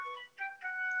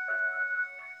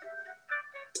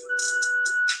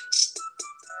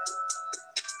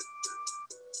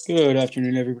Good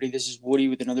afternoon, everybody. This is Woody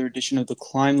with another edition of the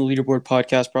Climb the Leaderboard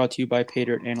podcast brought to you by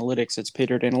Paydirt Analytics. It's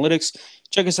Paydirt Analytics.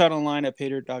 Check us out online at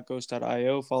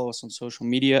paydirt.ghost.io. Follow us on social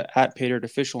media at Paydirt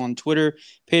Official on Twitter,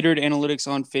 Paydirt Analytics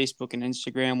on Facebook and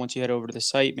Instagram. Once you head over to the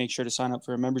site, make sure to sign up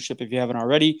for a membership if you haven't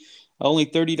already. Only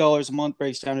 $30 a month,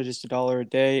 breaks down to just $1 a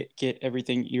day. Get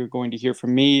everything you're going to hear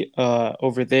from me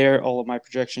over there, all of my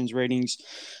projections, ratings,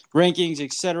 rankings,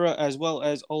 etc., as well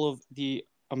as all of the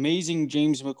amazing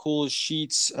James McCool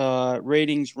sheets,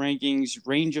 ratings, rankings,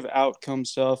 range of outcome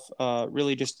stuff.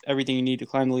 Really, just everything you need to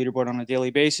climb the leaderboard on a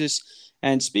daily basis.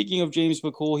 And speaking of James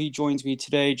McCool, he joins me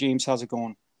today. James, how's it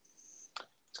going?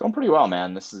 It's going pretty well,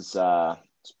 man. It's a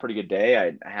pretty good day.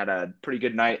 I had a pretty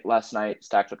good night last night.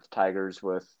 Stacked up the Tigers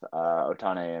with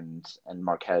Otane and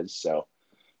Marquez, so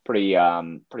pretty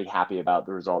happy about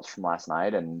the results from last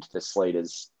night. And this slate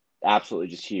is absolutely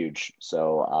just huge.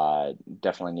 So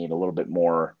definitely need a little bit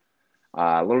more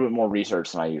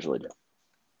research than I usually do.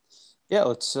 Yeah,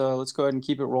 let's go ahead and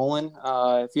keep it rolling.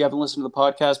 If you haven't listened to the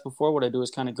podcast before, what I do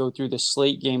is kind of go through the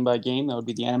slate game by game. That would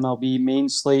be the MLB main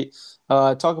slate.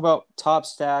 Talk about top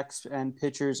stacks and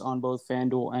pitchers on both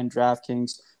FanDuel and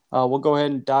DraftKings. We'll go ahead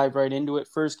and dive right into it.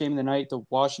 First game of the night, the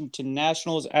Washington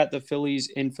Nationals at the Phillies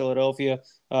in Philadelphia.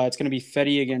 It's going to be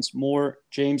Fetty against Moore.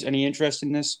 James, any interest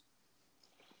in this?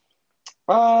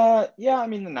 Yeah, I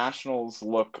mean the Nationals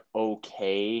look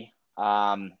okay.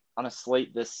 On a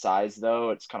slate this size, though,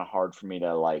 it's kind of hard for me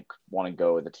to like want to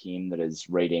go with a team that is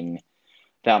rating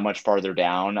that much farther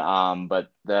down.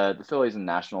 But the Phillies and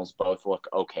Nationals both look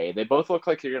okay. They both look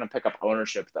like you're going to pick up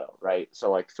ownership, though, right? So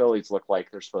like Phillies look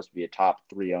like they're supposed to be a top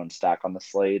three owned stack on the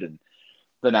slate, and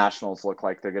the Nationals look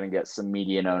like they're going to get some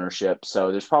median ownership.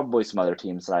 So there's probably some other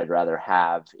teams that I'd rather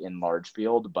have in large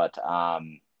field, but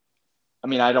I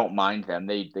mean I don't mind them.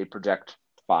 They project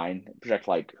fine, project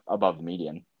like above the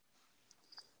median.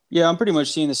 Yeah, I'm pretty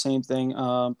much seeing the same thing.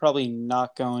 Probably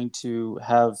not going to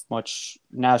have much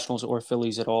Nationals or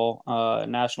Phillies at all.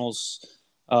 Nationals,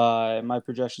 my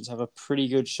projections have a pretty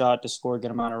good shot to score a good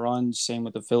amount of runs. Same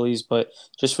with the Phillies, but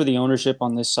just for the ownership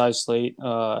on this size slate,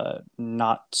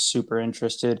 not super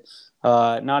interested.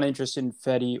 Not interested in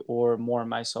Fetty or more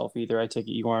myself either. I take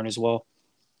it you aren't as well.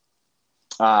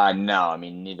 No, I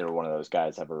mean neither one of those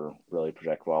guys ever really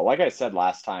project well. Like I said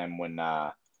last time when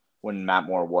Matt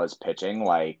Moore was pitching,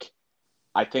 like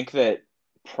I think that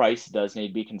price does need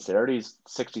to be considered. He's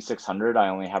 6,600. I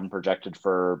only have him projected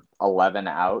for 11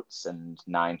 outs and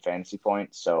 9 fantasy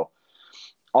points. So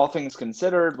all things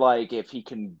considered, like if he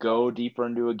can go deeper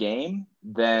into a game,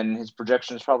 then his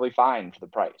projection is probably fine for the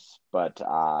price. But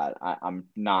I'm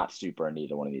not super into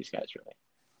either one of these guys really.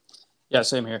 Yeah,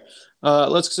 same here.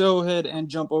 Let's go ahead and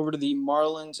jump over to the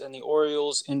Marlins and the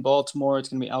Orioles in Baltimore. It's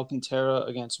going to be Alcantara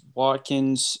against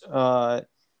Watkins. I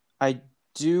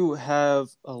do have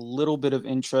a little bit of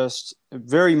interest, a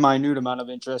very minute amount of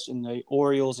interest in the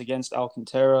Orioles against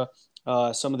Alcantara.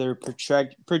 Some of their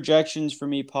projections for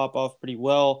me pop off pretty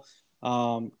well.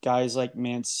 Guys like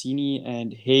Mancini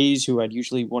and Hayes, who I'd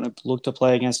usually want to look to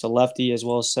play against a lefty, as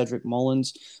well as Cedric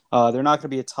Mullins. They're not going to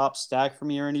be a top stack for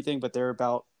me or anything, but they're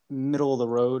about middle of the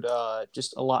road,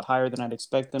 just a lot higher than I'd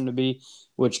expect them to be,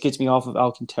 which gets me off of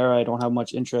Alcantara. I don't have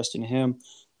much interest in him.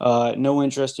 No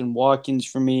interest in Watkins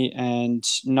for me, and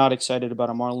not excited about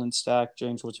a Marlin stack.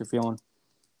 James, what's your feeling?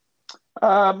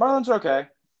 Marlins are okay.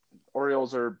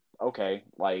 Orioles are okay.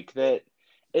 Like that,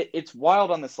 it's wild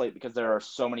on the slate because there are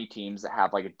so many teams that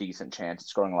have like a decent chance of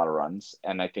scoring a lot of runs,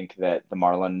 and I think that the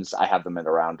Marlins, I have them at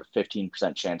around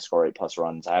 15% chance to score 8 plus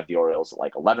runs. I have the Orioles at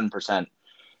like 11%.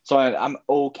 So I'm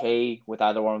okay with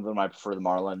either one of them. I prefer the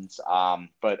Marlins.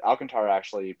 But Alcantara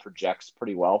actually projects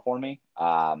pretty well for me.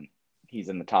 He's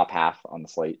in the top half on the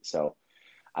slate, so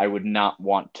I would not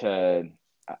want to.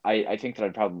 I think that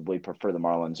I'd probably prefer the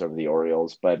Marlins over the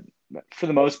Orioles, but for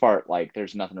the most part, like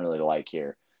there's nothing really to like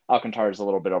here. Alcantara is a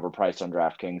little bit overpriced on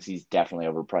DraftKings. He's definitely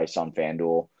overpriced on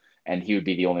FanDuel, and he would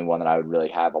be the only one that I would really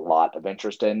have a lot of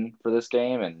interest in for this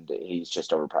game, and he's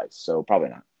just overpriced, so probably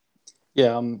not.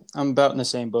 Yeah, I'm about in the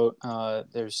same boat.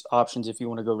 There's options if you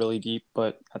want to go really deep,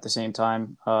 but at the same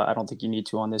time, I don't think you need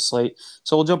to on this slate.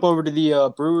 So we'll jump over to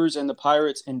the Brewers and the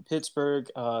Pirates in Pittsburgh.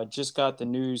 Just got the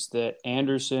news that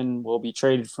Anderson will be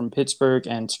traded from Pittsburgh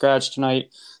and scratched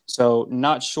tonight. So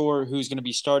not sure who's going to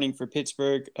be starting for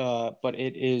Pittsburgh, but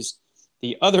it is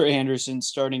the other Anderson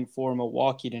starting for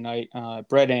Milwaukee tonight,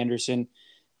 Brett Anderson.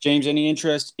 James, any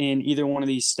interest in either one of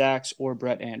these stacks or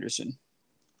Brett Anderson?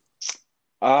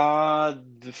 Uh,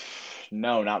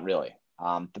 no, not really.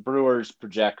 The Brewers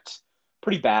project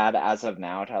pretty bad as of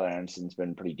now. Tyler Anderson's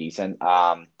been pretty decent.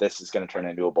 This is going to turn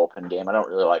into a bullpen game. I don't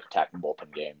really like attacking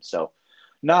bullpen games, so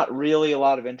Not really a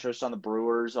lot of interest on the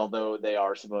Brewers, although they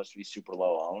are supposed to be super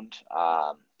low owned.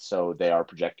 So they are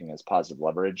projecting as positive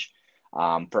leverage.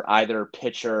 For either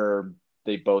pitcher,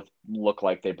 they both look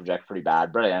like they project pretty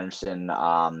bad. Brett Anderson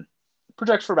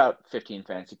projects for about 15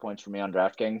 fantasy points for me on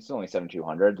DraftKings. It's only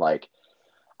 7,200. Like,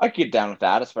 I could get down with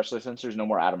that, especially since there's no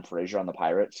more Adam Frazier on the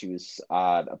Pirates. He was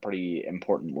a pretty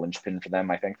important linchpin for them,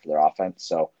 I think, for their offense.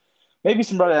 So maybe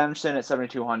some Brett Anderson at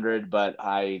 7,200, but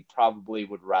I probably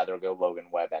would rather go Logan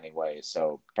Webb anyway.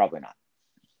 So probably not.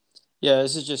 Yeah,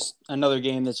 this is just another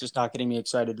game that's just not getting me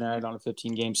excited tonight on a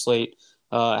 15 game slate.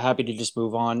 Happy to just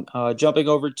move on. Jumping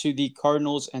over to the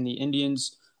Cardinals and the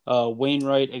Indians,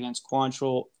 Wainwright against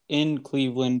Quantrill in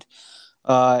Cleveland.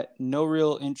 No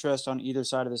real interest on either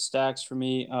side of the stacks for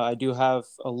me. I do have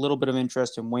a little bit of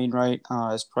interest in Wainwright.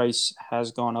 His price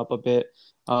has gone up a bit,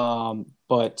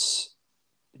 but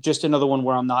just another one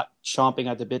where I'm not chomping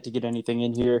at the bit to get anything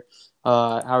in here.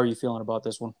 How are you feeling about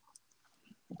this one?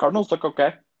 Cardinals look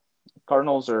okay.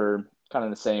 Cardinals are kind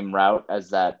of the same route as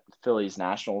that Phillies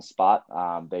Nationals spot.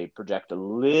 They project a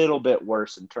little bit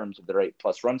worse in terms of their 8+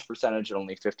 runs percentage at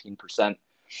only 15%,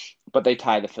 but they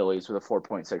tie the Phillies with a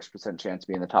 4.6% chance of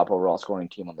being the top overall scoring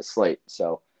team on the slate.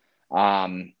 So,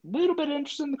 little bit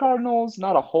interested in the Cardinals,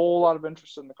 not a whole lot of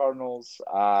interest in the Cardinals.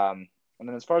 And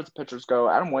then as far as the pitchers go,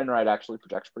 Adam Wainwright actually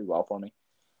projects pretty well for me.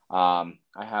 I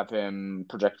have him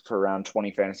projected for around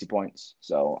 20 fantasy points.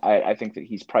 So I think that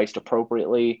he's priced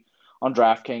appropriately on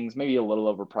DraftKings, maybe a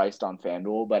little overpriced on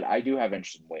FanDuel, but I do have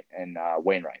interest in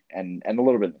Wainwright and a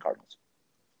little bit in the Cardinals.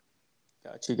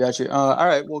 Got you. All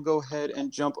right, we'll go ahead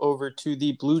and jump over to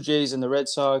the Blue Jays and the Red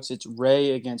Sox. It's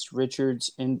Ray against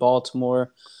Richards in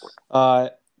Baltimore.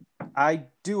 I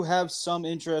do have some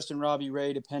interest in Robbie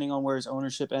Ray, depending on where his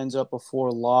ownership ends up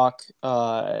before lock.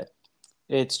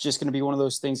 It's just going to be one of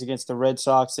those things against the Red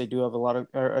Sox. They do have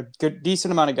a good,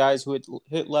 decent amount of guys who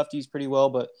hit lefties pretty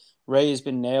well, but Ray has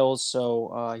been nails,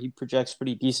 so he projects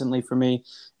pretty decently for me.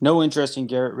 No interest in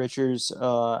Garrett Richards.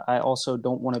 I also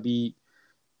don't want to be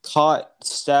caught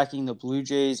stacking the Blue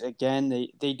Jays again.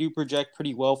 They do project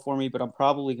pretty well for me, but I'm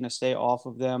probably going to stay off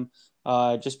of them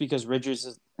just because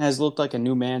Richards has looked like a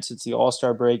new man since the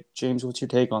All-Star break. James, what's your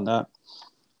take on that?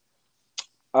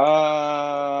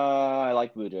 I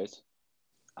like Blue Jays.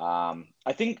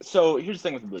 I think so. Here's the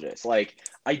thing with the Blue Jays. Like,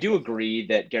 I do agree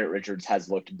that Garrett Richards has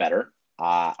looked better.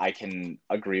 I can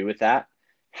agree with that.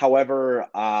 However,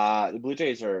 the Blue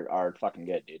Jays are fucking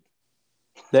good, dude.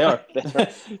 They are.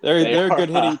 they're, they They're a are. good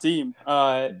hitting team.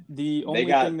 The They only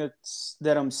got thing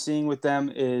that I'm seeing with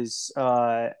them is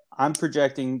I'm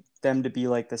projecting them to be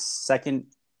like the second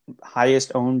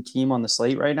highest owned team on the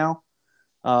slate right now.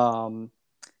 Um,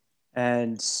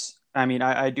 and I mean,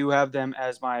 I do have them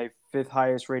as my fifth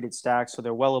highest rated stack, so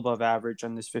they're well above average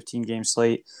on this 15 game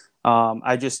slate.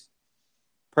 I just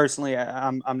personally,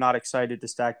 I'm not excited to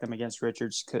stack them against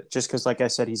Richards just because, like I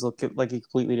said, he's looked like a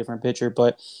completely different pitcher.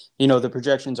 But the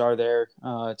projections are there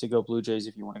to go Blue Jays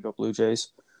if you want to go Blue Jays.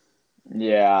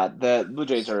 Yeah, the Blue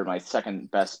Jays are my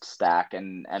second best stack,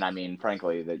 and I mean,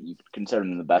 frankly, that you could consider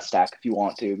them the best stack if you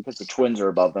want to, because the Twins are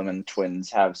above them, and the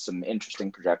Twins have some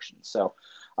interesting projections. So,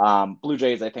 Blue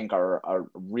Jays, I think, are a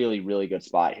really, really good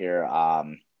spot here.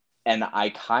 And I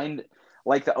kind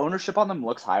like the ownership on them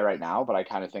looks high right now, but I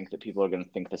kind of think that people are going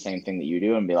to think the same thing that you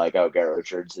do and be like, "Oh, Garrett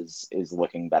Richards is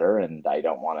looking better, and I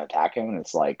don't want to attack him." And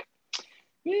it's like,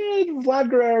 yeah, Vlad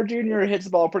Guerrero Jr. hits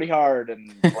the ball pretty hard,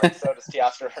 and like so does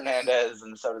Teoscar Hernandez,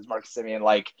 and so does Marcus Semien.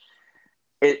 Like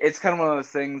it's kind of one of those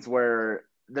things where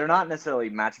they're not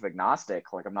necessarily matchup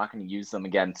agnostic. Like I'm not going to use them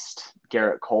against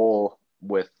Garrett Cole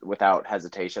without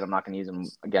hesitation. I'm not going to use them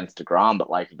against DeGrom, but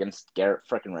like against Garrett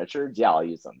frickin' Richards, yeah, I'll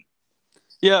use them.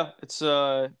 Yeah, it's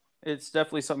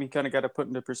definitely something you kind of got to put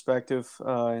into perspective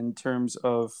in terms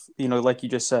of like you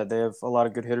just said, they have a lot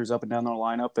of good hitters up and down their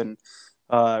lineup, and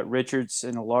Richards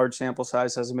in a large sample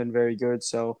size hasn't been very good.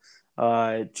 So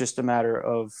just a matter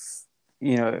of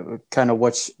kind of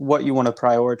what you want to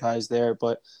prioritize there.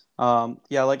 But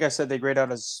yeah, like I said, they grade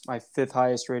out as my fifth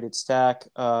highest rated stack.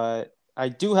 I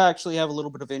do actually have a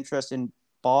little bit of interest in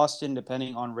Boston,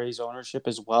 depending on Ray's ownership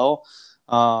as well.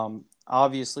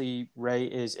 Obviously, Ray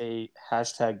is a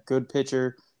hashtag good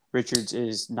pitcher. Richards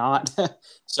is not.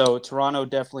 So Toronto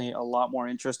definitely a lot more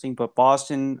interesting, but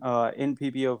Boston in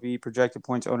PPOV projected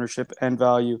points ownership and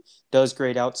value does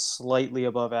grade out slightly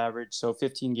above average. So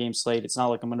 15 game slate. It's not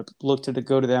like I'm going to look to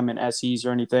go to them in SEs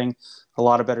or anything. A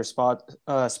lot of better spots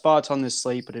on this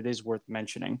slate, but it is worth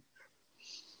mentioning.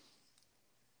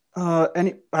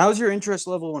 How's your interest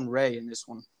level in Ray in this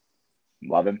one?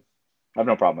 Love him. I have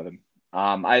no problem with him.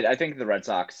 I think the Red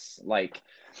Sox, like,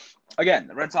 again,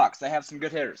 the Red Sox, they have some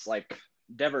good hitters. Like,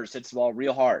 Devers hits the ball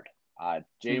real hard.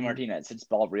 JD Hmm. Martinez hits the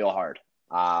ball real hard.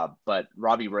 But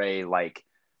Robbie Ray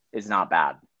is not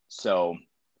bad. So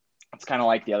it's kind of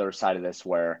like the other side of this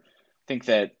where I think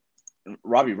that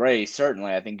Robbie Ray,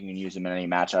 certainly, I think you can use him in any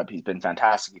matchup. He's been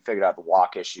fantastic. He figured out the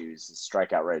walk issues. His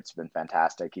strikeout rate's been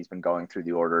fantastic. He's been going through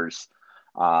the orders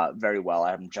very well. I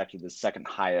have him projected the second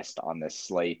highest on this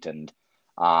slate. And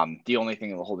the only thing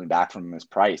that will hold me back from him is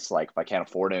price. Like, if I can't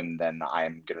afford him, then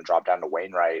I'm going to drop down to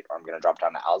Wainwright or I'm going to drop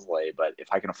down to Alzolay. But if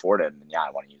I can afford him, then yeah,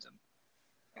 I want to use him.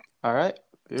 All right,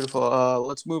 beautiful.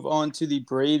 Let's move on to the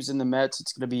Braves and the Mets.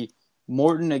 It's going to be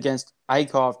Morton against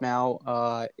Eichhoff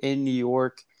now in New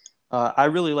York. I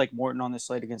really like Morton on this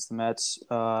slate against the Mets.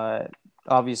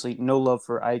 Obviously, no love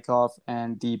for Eichhoff,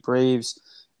 and the Braves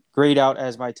grade out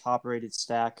as my top-rated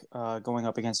stack going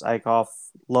up against Eichhoff.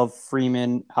 Love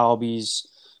Freeman, Albies,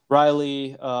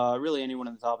 Riley, really anyone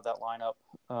in the top of that lineup.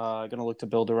 Going to look to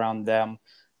build around them.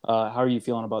 How are you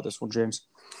feeling about this one, James?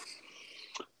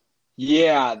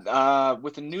 Yeah,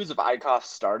 with the news of Eichhoff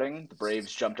starting, the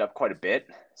Braves jumped up quite a bit.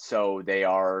 So they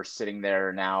are sitting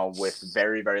there now with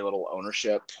very, very little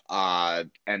ownership and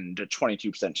a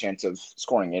 22% chance of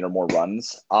scoring 8 or more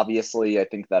runs. Obviously, I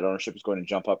think that ownership is going to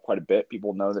jump up quite a bit.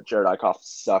 People know that Jared Eichhoff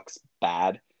sucks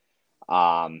bad.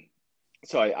 Um,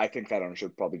 so I think that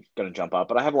ownership is probably going to jump up.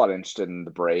 But I have a lot of interest in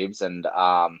the Braves. And,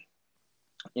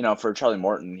 for Charlie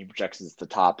Morton, he projects as the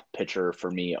top pitcher for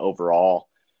me overall.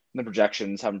 The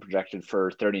projections have him projected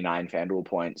for 39 FanDuel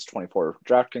points, 24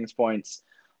 DraftKings points.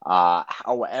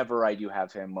 However, I do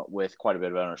have him with quite a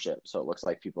bit of ownership. So it looks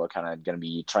like people are kind of going to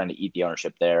be trying to eat the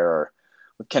ownership there or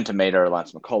with Kenta Maeda or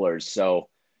Lance McCullers. So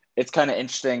it's kind of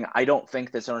interesting. I don't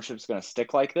think this ownership is going to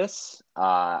stick like this.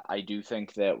 I do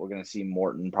think that we're going to see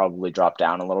Morton probably drop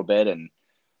down a little bit and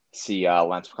see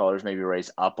Lance McCullers maybe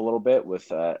raise up a little bit with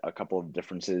a couple of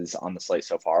differences on the slate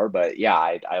so far. But yeah,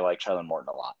 I like Charlie Morton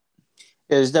a lot.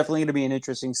 It's definitely going to be an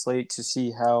interesting slate to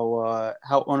see how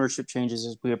ownership changes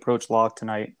as we approach lock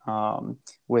tonight,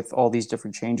 with all these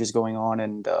different changes going on,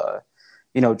 and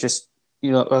just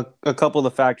a couple of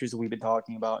the factors that we've been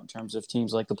talking about in terms of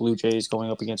teams like the Blue Jays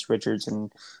going up against Richards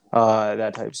and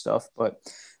that type of stuff. But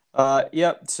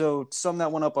yeah, so to sum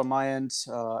that one up on my end,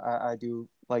 I do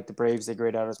like the Braves. They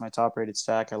grade out as my top rated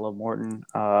stack. I love Morton.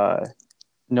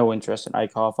 No interest in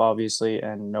Eichhoff, obviously,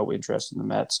 and no interest in the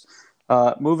Mets.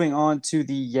 Moving on to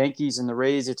the Yankees and the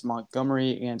Rays, it's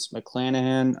Montgomery against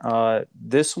McClanahan.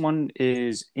 This one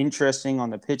is interesting on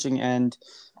the pitching end.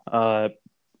 I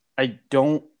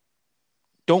don't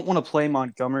want to play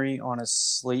Montgomery on a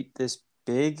slate this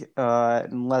big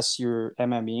unless you're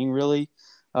MMEing really.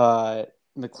 Uh,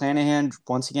 McClanahan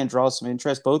once again draws some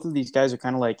interest. Both of these guys are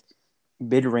kind of like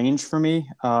mid range for me.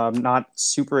 Not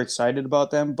super excited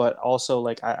about them, but also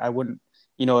like I wouldn't,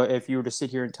 if you were to sit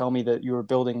here and tell me that you were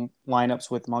building lineups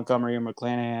with Montgomery or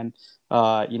McClanahan,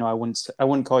 I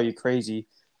wouldn't call you crazy.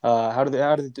 How did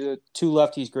the two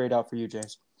lefties grade out for you,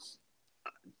 James?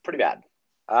 Pretty bad.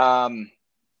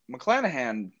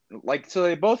 McClanahan, so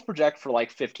they both project for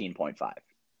 15.5 for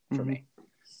Mm-hmm. me.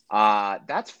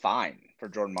 That's fine for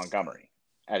Jordan Montgomery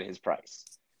at his price.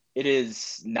 It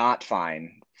is not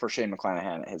fine for Shane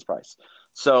McClanahan at his price.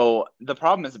 So the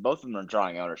problem is that both of them are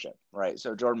drawing ownership, right?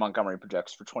 So Jordan Montgomery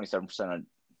projects for 27%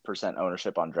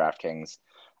 ownership on DraftKings.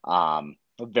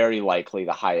 Very likely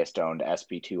the highest owned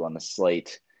SP2 on the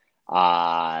slate.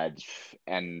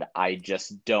 And I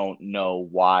just don't know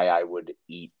why I would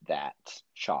eat that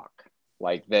chalk.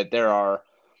 Like that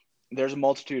there's a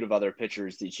multitude of other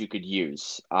pitchers that you could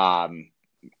use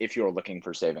if you're looking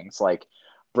for savings. Like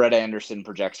Brett Anderson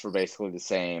projects for basically the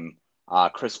same.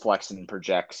 Chris Flexen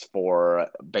projects for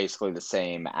basically the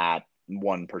same at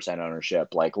 1%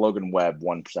 ownership. Like Logan Webb,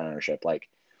 1% ownership. Like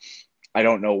I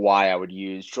don't know why I would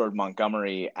use Jordan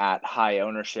Montgomery at high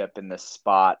ownership in this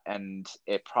spot, and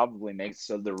it probably makes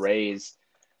so the Rays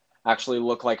actually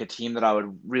look like a team that I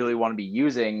would really want to be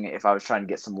using if I was trying to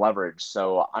get some leverage.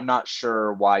 So I'm not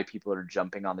sure why people are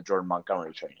jumping on the Jordan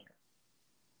Montgomery train here.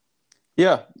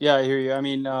 Yeah, I hear you. I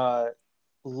mean,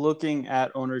 looking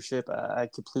at ownership, I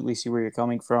completely see where you're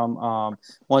coming from.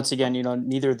 Once again,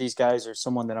 neither of these guys are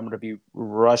someone that I'm going to be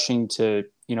rushing to,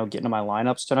 get into my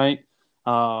lineups tonight.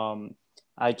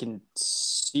 I can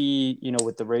see,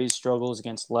 with the Rays struggles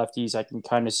against lefties, I can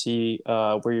kind of see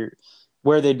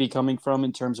where they'd be coming from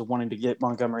in terms of wanting to get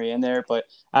Montgomery in there. But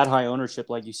at high ownership,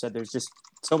 like you said, there's just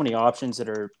so many options that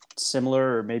are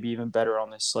similar or maybe even better on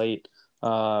this slate.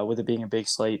 With it being a big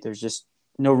slate, there's just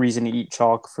no reason to eat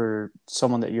chalk for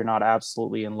someone that you're not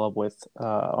absolutely in love with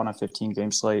on a 15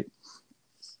 game slate.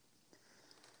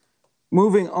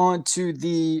 Moving on to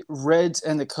the Reds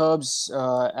and the Cubs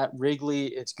at Wrigley,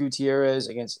 it's Gutierrez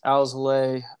against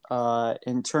Alzolay.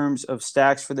 In terms of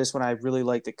stacks for this one, I really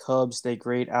like the Cubs. They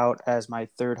grade out as my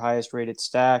third highest rated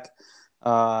stack.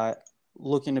 Uh,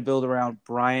 Looking to build around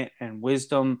Bryant and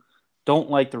Wisdom. Don't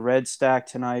like the Red stack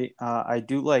tonight. I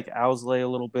do like Alzolay a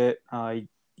little bit.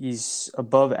 He's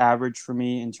above average for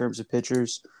me in terms of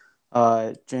pitchers.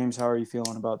 James, how are you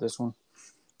feeling about this one?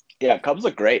 Yeah, Cubs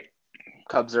look great.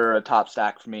 Cubs are a top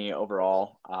stack for me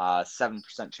overall.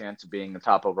 7% chance of being the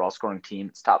top overall scoring team.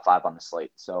 It's top five on the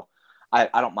slate. So I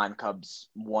don't mind Cubs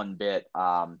one bit.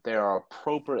 They are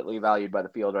appropriately valued by the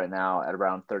field right now at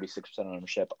around 36%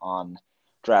 ownership on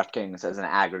DraftKings as an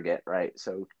aggregate, right?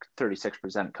 So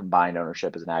 36% combined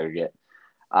ownership as an aggregate.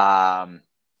 And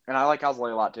I like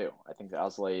Alzolay a lot too. I think that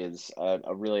Alzolay is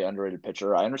a really underrated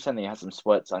pitcher. I understand that he has some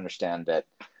splits. I understand that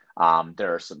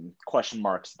there are some question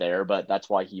marks there, but that's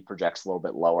why he projects a little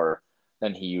bit lower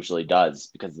than he usually does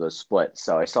because of those splits.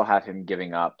 So I still have him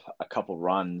giving up a couple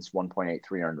runs,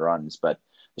 1.83 earned runs, but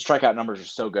the strikeout numbers are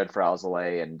so good for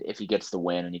Alzolay. And if he gets the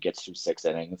win and he gets through 6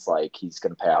 innings, like he's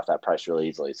going to pay off that price really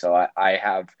easily. So I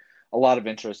have a lot of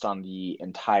interest on the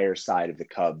entire side of the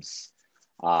Cubs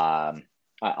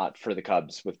for the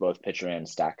Cubs with both pitcher and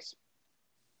stacks.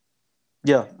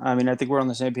 Yeah, I mean, I think we're on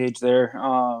the same page there.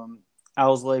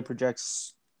 Owlsley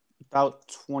projects about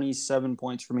 27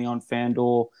 points for me on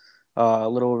FanDuel, a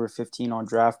little over 15 on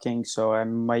DraftKings, so I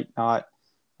might not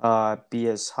be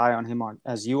as high on him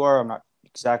as you are. I'm not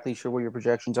exactly sure what your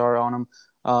projections are on him,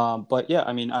 but yeah,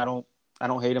 I mean, I don't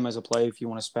hate him as a play if you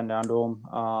want to spend down to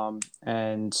him.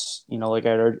 And like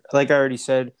I already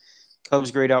said,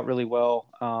 Cubs grade out really well.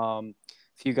 A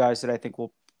few guys that I think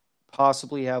will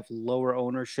possibly have lower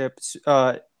ownership.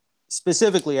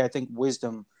 Specifically, I think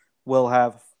Wisdom will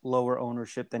have lower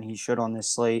ownership than he should on this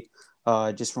slate,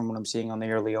 just from what I'm seeing on the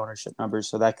early ownership numbers.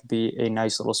 So that could be a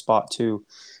nice little spot to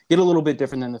get a little bit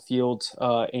different than the field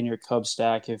in your Cub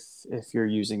stack if you're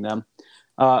using them.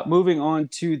 Moving on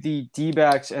to the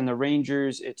D-backs and the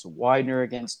Rangers, it's Widener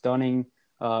against Dunning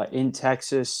in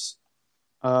Texas.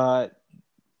 Uh,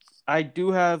 I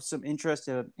do have some interest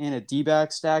in a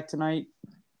D-back stack tonight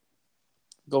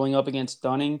going up against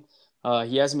Dunning.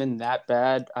 He hasn't been that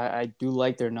bad. I do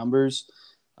like their numbers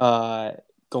uh,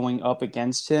 going up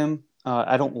against him.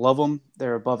 I don't love them.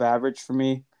 They're above average for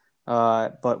me,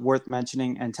 but worth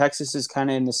mentioning. And Texas is kind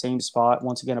of in the same spot,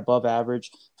 once again, above average.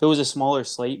 If it was a smaller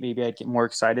slate, maybe I'd get more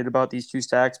excited about these two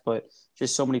stacks, but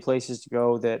just so many places to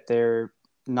go that they're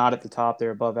not at the top.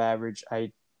 They're above average.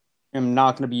 I am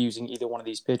not going to be using either one of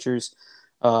these pitchers.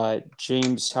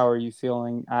 James, how are you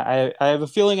feeling? I have a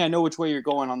feeling I know which way you're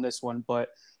going on this one, but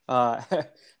how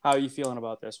are you feeling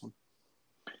about this one?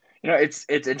 It's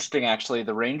interesting actually.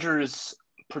 The Rangers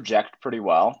project pretty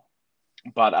well,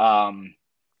 but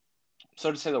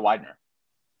so to say the Widener.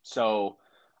 So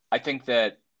I think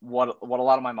that what a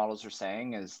lot of my models are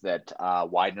saying is that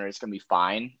Widener is going to be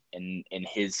fine in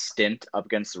his stint up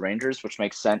against the Rangers, which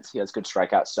makes sense. He has good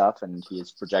strikeout stuff and he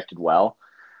is projected well.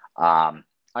 Um,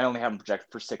 I only have him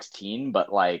projected for 16,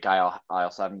 but like I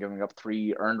also have him giving up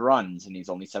 3 earned runs and he's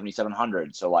only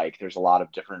 7,700. So like there's a lot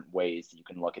of different ways that you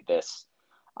can look at this.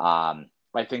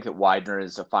 I think that Widener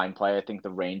is a fine play. I think the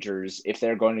Rangers, if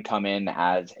they're going to come in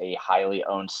as a highly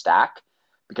owned stack,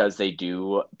 because they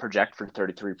do project for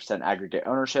 33% aggregate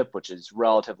ownership, which is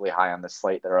relatively high on the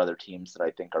slate. There are other teams that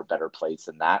I think are better plays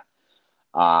than that.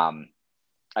 Um,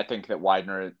 I think that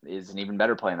Widener is an even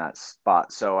better play in that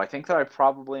spot. So I think that I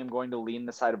probably am going to lean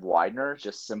the side of Widener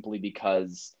just simply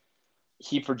because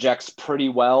he projects pretty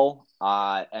well,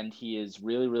 and he is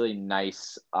really, really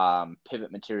nice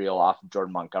pivot material off of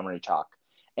Jordan Montgomery chalk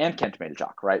and Kent Maeda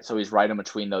chalk, right? So he's right in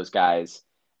between those guys,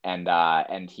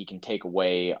 and he can take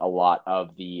away a lot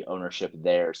of the ownership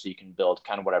there. So you can build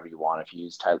kind of whatever you want if you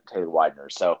use Taylor Widener.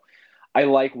 So I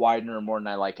like Widener more than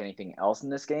I like anything else in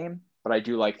this game, but I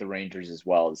do like the Rangers as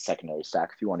well as secondary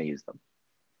stack if you want to use them.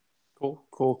 Cool,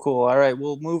 cool, cool. All right,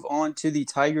 we'll move on to the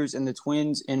Tigers and the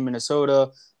Twins in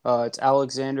Minnesota. It's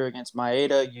Alexander against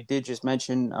Maeda. You did just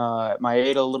mention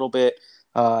Maeda a little bit.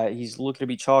 He's looking to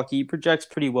be chalky. He projects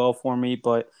pretty well for me,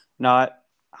 but not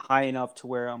high enough to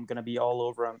where I'm going to be all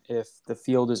over him if the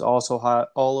field is also high,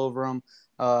 all over him.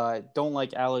 Don't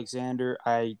like Alexander.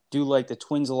 I do like the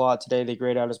Twins a lot today. They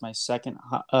grade out as my second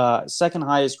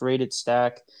highest rated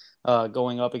stack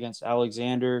going up against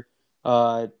Alexander.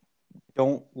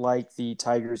 Don't like the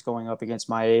Tigers going up against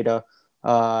Maeda.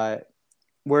 Uh,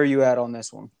 where are you at on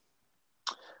this one?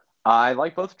 I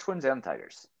like both the Twins and the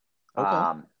Tigers.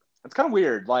 Okay. It's kind of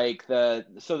weird. Like the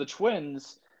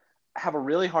Twins, have a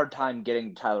really hard time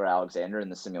getting Tyler Alexander in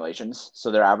the simulations. So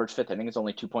their average fifth inning is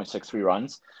only 2.63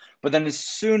 runs. But then as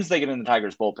soon as they get in the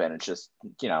Tigers bullpen, it's just,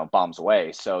 bombs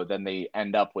away. So then they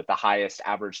end up with the highest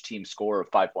average team score of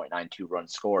 5.92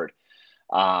 runs scored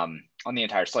on the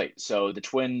entire slate. So the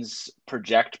Twins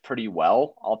project pretty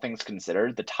well, all things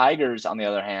considered. The Tigers, on the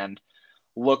other hand,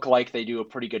 look like they do a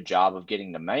pretty good job of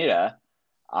getting to Meta.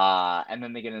 And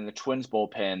then they get in the Twins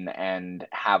bullpen and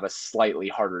have a slightly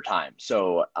harder time.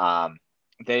 So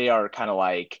they are kind of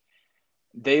like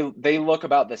they look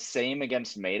about the same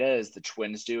against Meta as the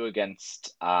Twins do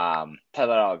against Tyler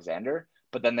Alexander,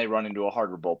 but then they run into a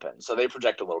harder bullpen. So they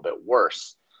project a little bit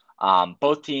worse.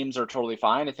 Both teams are totally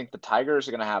fine. I think the Tigers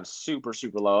are going to have super,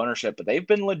 super low ownership, but they've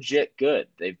been legit good.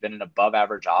 They've been an above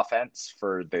average offense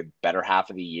for the better half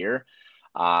of the year.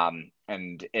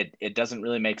 And it doesn't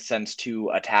really make sense to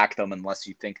attack them unless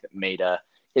you think that Meta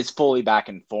is fully back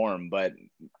in form. But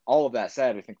all of that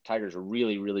said, I think the Tigers are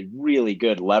really, really, really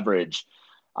good leverage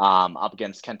up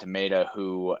against Kenta Maeda,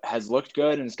 who has looked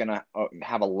good and is going to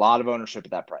have a lot of ownership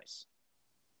at that price.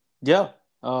 Yeah.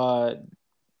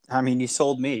 I mean, you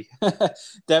sold me.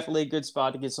 Definitely a good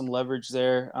spot to get some leverage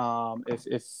there.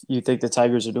 If you think the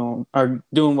Tigers are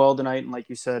doing well tonight, and like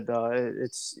you said,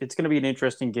 it's going to be an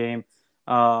interesting game.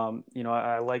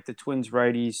 I like the Twins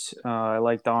righties. I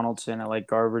like Donaldson. I like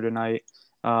Garver tonight.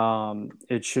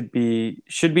 It should be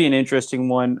an interesting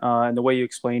one. And the way you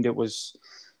explained it was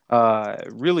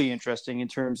really interesting in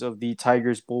terms of the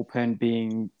Tigers bullpen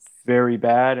being very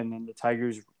bad, and then the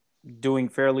Tigers doing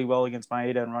fairly well against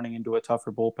Maeda and running into a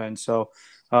tougher bullpen. So,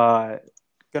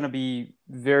 going to be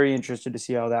very interested to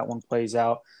see how that one plays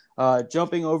out.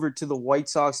 Jumping over to the White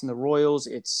Sox and the Royals,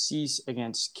 it's Cease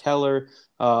against Keller.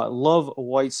 Love a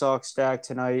White Sox stack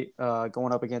tonight,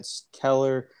 going up against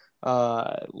Keller.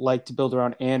 Like to build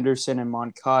around Anderson and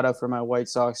Moncada for my White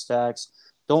Sox stacks.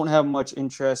 Don't have much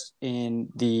interest in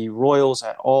the Royals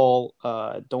at all.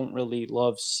 Don't really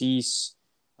love Cease.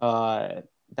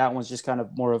 That one's just kind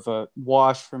of more of a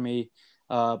wash for me.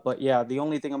 But yeah, the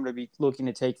only thing I'm going to be looking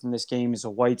to take from this game is a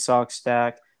White Sox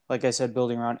stack. Like I said,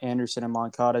 building around Anderson and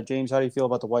Moncada. James, how do you feel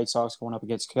about the White Sox going up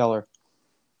against Keller?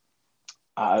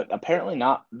 Apparently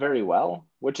not very well,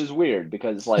 which is weird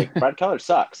because Brad Keller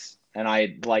sucks, and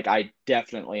I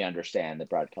definitely understand that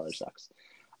Brad Keller sucks.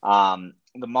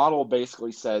 The model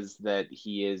basically says that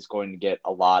he is going to get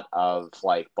a lot of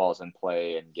balls in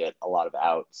play and get a lot of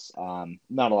outs,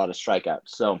 not a lot of strikeouts.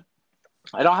 So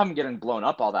I don't have him getting blown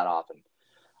up all that often.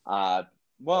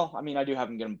 Well, I mean, I do have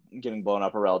him getting blown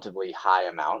up a relatively high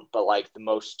amount, but the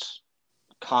most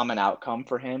common outcome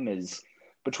for him is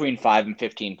between 5 and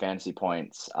 15 fantasy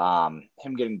points.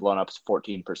 Him getting blown up is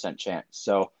 14% chance.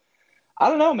 So I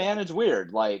don't know, man. It's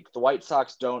weird. The White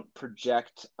Sox don't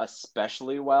project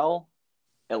especially well.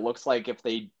 It looks like if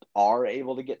they are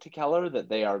able to get to Keller, that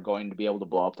they are going to be able to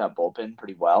blow up that bullpen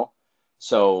pretty well.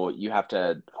 So you have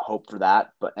to hope for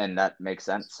that, and that makes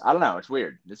sense. I don't know. It's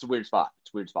weird. It's a weird spot.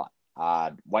 It's a weird spot.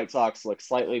 White Sox look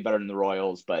slightly better than the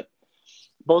Royals, but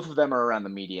both of them are around the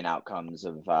median outcomes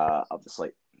of the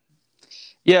slate.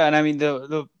 Yeah, and I mean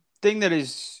the thing that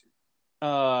is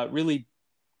really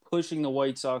pushing the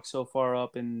White Sox so far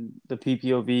up in the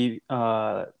PPOV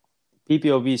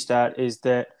stat is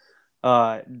that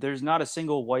there's not a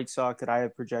single White Sox that I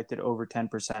have projected over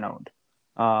 10% owned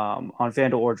on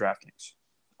FanDuel or DraftKings.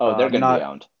 Oh, they're I'm going to be not.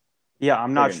 owned. Yeah, I'm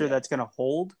They're not going to sure be owned. that's going to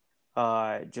hold.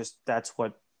 Just that's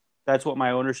what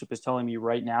my ownership is telling me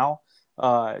right now.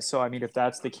 So I mean, if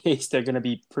that's the case, they're going to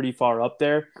be pretty far up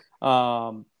there.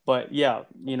 But yeah,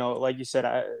 like you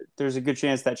said, there's a good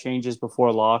chance that changes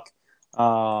before lock.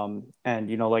 And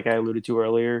like I alluded to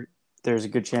earlier, there's a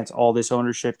good chance all this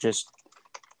ownership just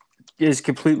is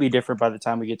completely different by the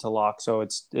time we get to lock. So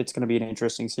it's going to be an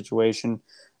interesting situation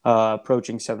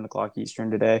approaching 7 o'clock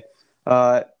Eastern today.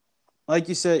 Like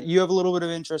you said, you have a little bit of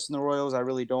interest in the Royals. I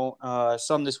really don't.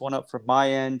 Sum this one up from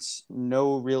my end.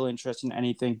 No real interest in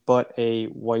anything but a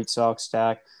White Sox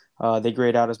stack. They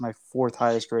grade out as my fourth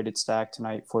highest graded stack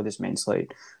tonight for this main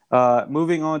slate.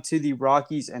 Moving on to the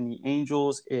Rockies and the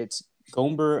Angels, it's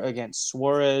Gomber against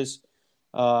Suarez.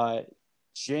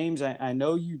 James, I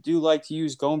know you do like to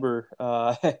use Gomber.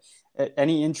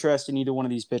 Any interest in either one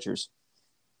of these pitchers?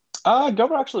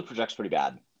 Gober actually projects pretty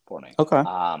bad for me. Okay.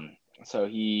 So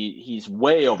he's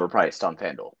way overpriced on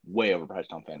FanDuel. Way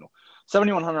overpriced on FanDuel.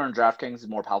 7,100 on DraftKings is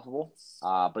more palpable,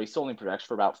 but he still only projects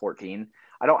for about 14.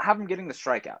 I don't have him getting the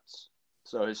strikeouts.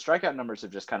 So his strikeout numbers have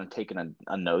just kind of taken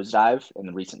a nosedive in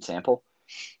the recent sample.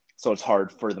 So it's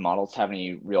hard for the models to have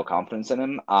any real confidence in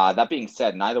him. That being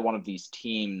said, neither one of these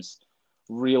teams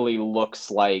really looks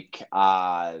like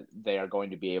they are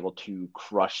going to be able to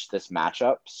crush this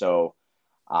matchup. So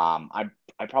I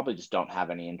probably just don't have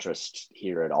any interest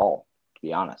here at all, to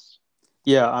be honest.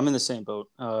 Yeah, I'm in the same boat.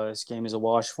 This game is a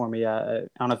wash for me. On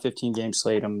a 15 game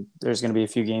slate, there's going to be a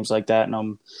few games like that,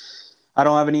 and I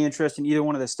don't have any interest in either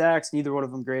one of the stacks. Neither one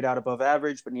of them grade out above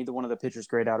average, but neither one of the pitchers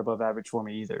grade out above average for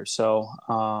me either. So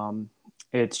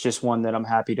it's just one that I'm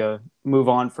happy to move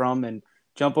on from and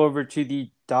jump over to the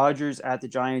Dodgers at the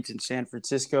Giants in San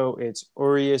Francisco. It's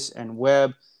Urias and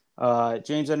Webb.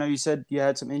 James, I know you said you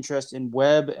had some interest in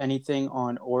Webb. Anything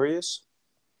on Urias?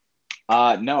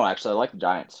 No, actually, I like the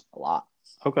Giants a lot.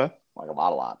 Okay. Like a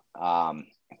lot.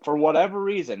 For whatever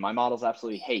reason, my models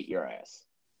absolutely hate Urias.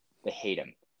 They hate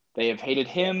him. They have hated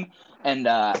him and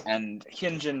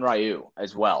Hyunjin Ryu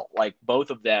as well. Like both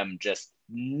of them just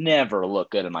never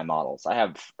look good in my models. I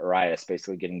have Urias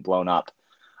basically getting blown up.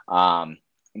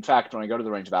 In fact, when I go to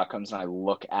the range of outcomes and I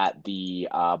look at the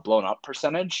blown up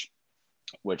percentage,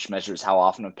 which measures how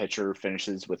often a pitcher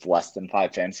finishes with less than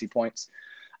 5 fantasy points,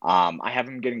 I have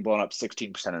him getting blown up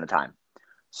 16% of the time.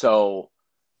 So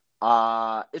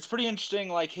it's pretty interesting,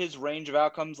 like his range of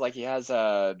outcomes. Like he has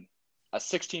a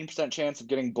 16% chance of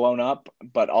getting blown up,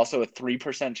 but also a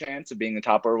 3% chance of being the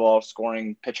top overall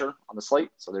scoring pitcher on the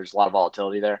slate. So there's a lot of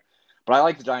volatility there. But I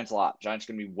like the Giants a lot. Giants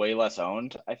going to be way less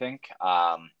owned, I think.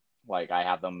 Like I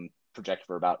have them projected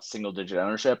for about single digit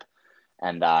ownership,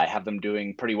 and I have them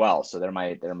doing pretty well. So they're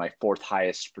my fourth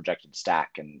highest projected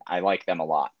stack, and I like them a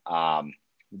lot.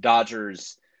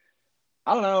 Dodgers,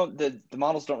 I don't know. The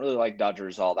models don't really like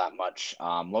Dodgers all that much.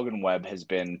 Logan Webb has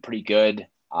been pretty good.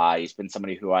 He's been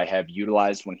somebody who I have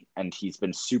utilized and he's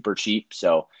been super cheap.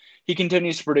 So he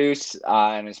continues to produce,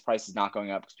 and his price is not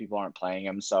going up because people aren't playing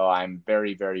him. So I'm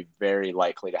very, very, very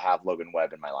likely to have Logan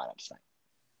Webb in my lineup tonight.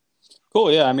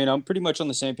 Cool. Yeah. I mean, I'm pretty much on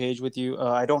the same page with you.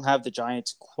 I don't have the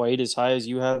Giants quite as high as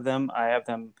you have them. I have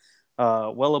them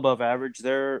well above average.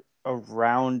 They're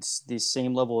around the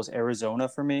same level as Arizona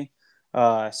for me.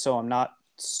 So I'm not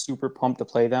super pumped to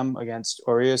play them against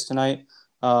Orioles tonight.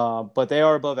 But they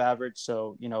are above average.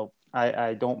 So,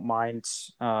 I don't mind.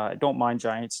 I don't mind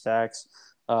Giant stacks.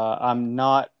 I'm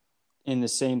not in the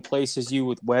same place as you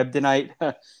with Webb tonight.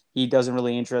 He doesn't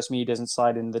really interest me. He doesn't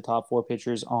slide into the top 4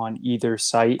 pitchers on either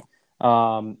site.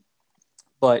 Um,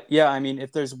 but yeah, I mean,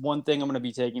 if there's one thing I'm going to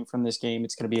be taking from this game,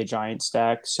 it's going to be a Giant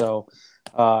stack. So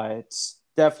it's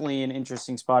definitely an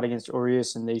interesting spot against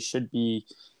Orioles, and they should be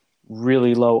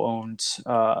really low owned.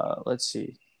 Let's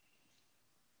see.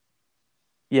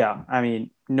 Yeah, I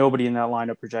mean, nobody in that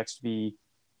lineup projects to be,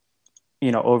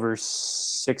 over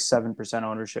 6-7%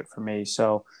 ownership for me.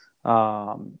 So,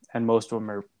 and most of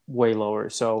them are way lower.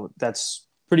 So that's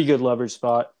pretty good leverage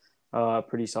spot.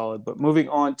 Pretty solid. But moving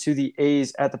on to the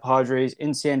A's at the Padres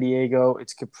in San Diego,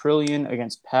 it's Caprillion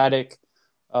against Paddock.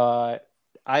 I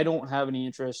don't have any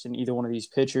interest in either one of these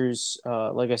pitchers.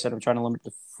 Like I said, I'm trying to limit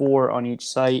to 4 on each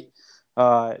site.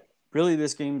 Really,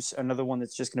 this game's another one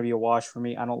that's just going to be a wash for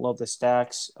me. I don't love the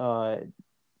stacks.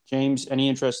 James, any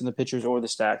interest in the pitchers or the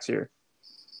stacks here?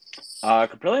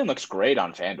 Caprillion looks great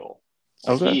on FanDuel.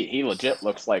 Like Okay. he legit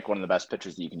looks like one of the best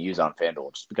pitchers that you can use on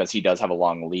FanDuel, just because he does have a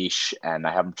long leash, and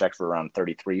I have him checked for around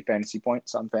 33 fantasy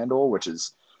points on FanDuel, which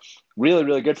is really,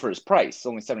 really good for his price. It's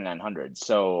only 7,900.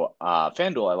 So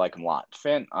FanDuel, I like him a lot.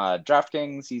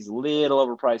 DraftKings, he's a little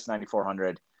overpriced,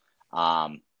 9,400.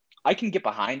 I can get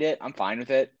behind it. I'm fine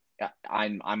with it.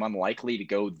 I'm unlikely to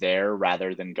go there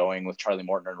rather than going with Charlie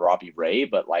Morton and Robbie Ray,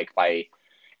 but like if I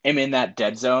am in that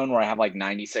dead zone where I have like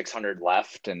 9,600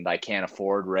 left and I can't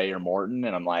afford Ray or Morton,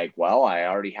 and I'm like, well, I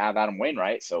already have Adam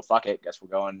Wainwright, so fuck it. Guess we're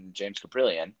going James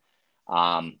Caprillion.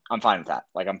 I'm fine with that.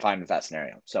 Like I'm fine with that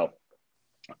scenario. So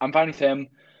I'm fine with him.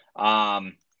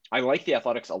 I like the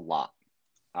Athletics a lot.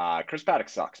 Chris Paddock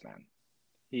sucks, man.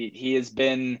 He has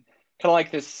been kind of like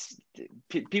this.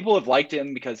 People have liked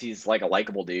him because he's like a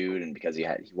likable dude and because he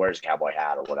wears a cowboy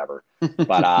hat or whatever.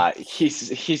 But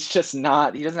he's just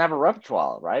not. He doesn't have a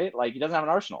repertoire, right? Like he doesn't have an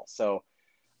arsenal. So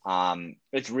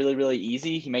it's really, really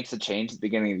easy. He makes a change at the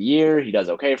beginning of the year. He does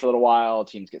okay for a little while.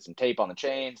 Teams get some tape on the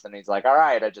chains. Then he's like, all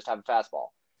right, I just have a fastball.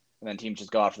 And then teams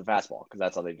just go after the fastball because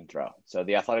that's all they can throw. So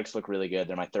the Athletics look really good.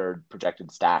 They're my third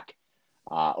projected stack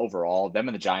overall. Them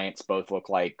and the Giants both look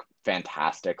like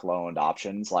fantastic low-owned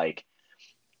options. Like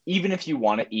even if you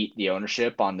want to eat the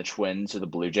ownership on the Twins or the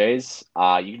Blue Jays,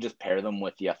 you can just pair them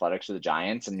with the Athletics or the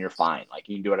Giants and you're fine. Like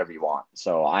you can do whatever you want.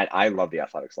 So I love the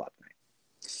Athletics a lot tonight.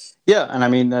 Yeah, and I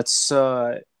mean that's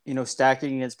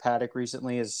stacking against Paddock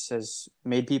recently has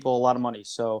made people a lot of money.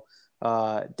 So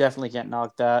definitely can't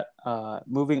knock that.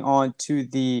 Moving on to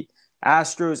the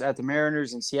Astros at the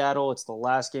Mariners in Seattle. It's the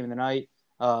last game of the night.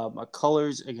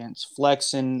 McCullers against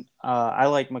Flexen. I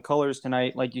like McCullers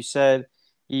tonight. Like you said,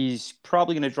 he's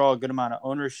probably going to draw a good amount of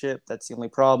ownership. That's the only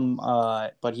problem.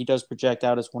 But he does project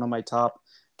out as one of my top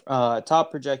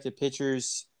projected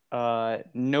pitchers.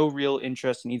 No real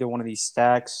interest in either one of these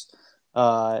stacks.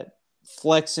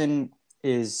 Flexen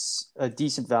is a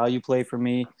decent value play for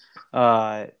me.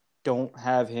 Don't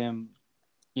have him,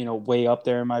 way up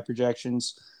there in my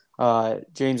projections.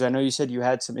 James, I know you said you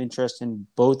had some interest in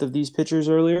both of these pitchers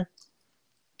earlier.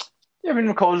 Yeah, I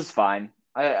mean, McCullers is fine.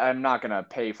 I'm not going to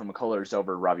pay for McCullers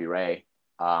over Robbie Ray,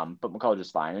 but McCullers is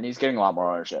fine, and he's getting a lot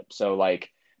more ownership. So, like,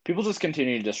 people just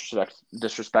continue to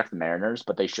disrespect the Mariners,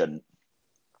 but they shouldn't.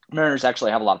 Mariners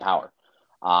actually have a lot of power,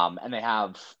 and they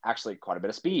have actually quite a bit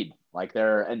of speed. Like,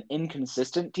 they're an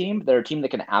inconsistent team, but they're a team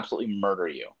that can absolutely murder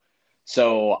you.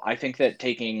 So I think that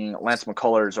taking Lance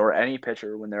McCullers or any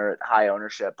pitcher when they're at high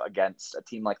ownership against a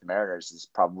team like the Mariners is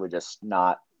probably just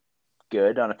not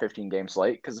good on a 15-game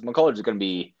slate, because McCullers is going to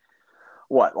be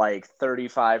like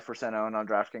 35% owned on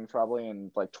DraftKings probably,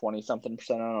 and like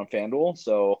 20-something% owned on FanDuel.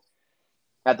 So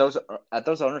at those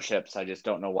ownerships, I just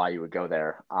don't know why you would go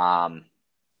there.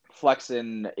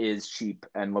 Flexen is cheap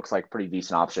and looks like a pretty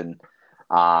decent option.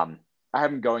 I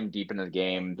have him going deep into the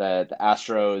game. The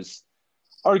Astros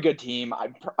are a good team.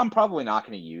 I'm probably not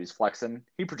going to use Flexen.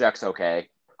 He projects okay,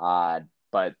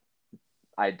 but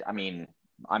I mean,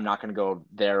 I'm not going to go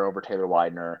there over Taylor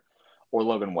Widener or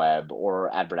Logan Webb or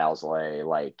Adbert Alzolay.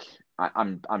 Like,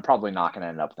 I'm probably not going to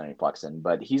end up with any Flexen,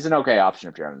 but he's an okay option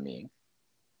if you're having me.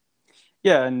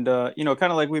 Yeah, and kind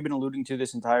of like we've been alluding to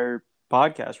this entire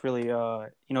podcast, really,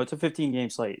 it's a 15-game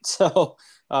slate. So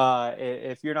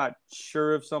if you're not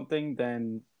sure of something,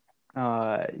 then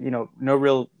no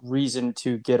real reason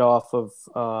to get off of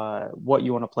what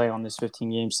you want to play on this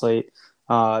 15-game slate.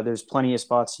 There's plenty of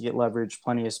spots to get leverage,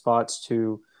 plenty of spots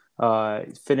to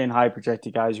fit in high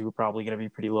projected guys who are probably going to be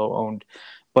pretty low owned.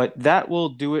 But that will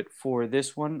do it for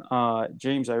this one.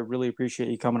 James, I really appreciate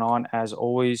you coming on as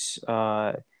always.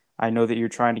 I know that you're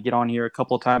trying to get on here a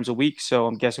couple of times a week, so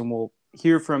I'm guessing we'll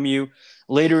hear from you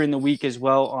later in the week as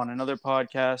well on another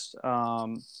podcast.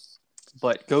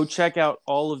 But go check out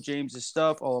all of James's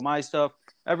stuff, all of my stuff,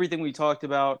 everything we talked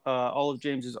about, all of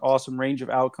James's awesome range of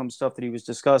outcome stuff that he was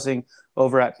discussing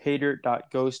over at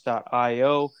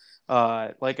paydirt.ghost.io.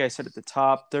 Like I said at the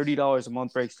top, $30 a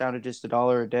month breaks down to just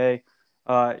 $1 a day.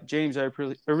 James, I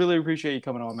really appreciate you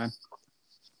coming on, man.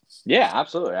 Yeah,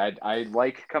 absolutely. I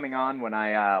like coming on when I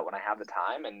have the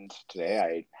time, and today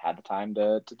I had the time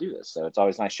to do this. So it's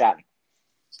always nice chatting.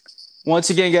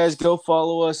 Once again, guys, go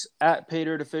follow us at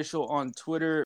PayDirtOfficial on Twitter.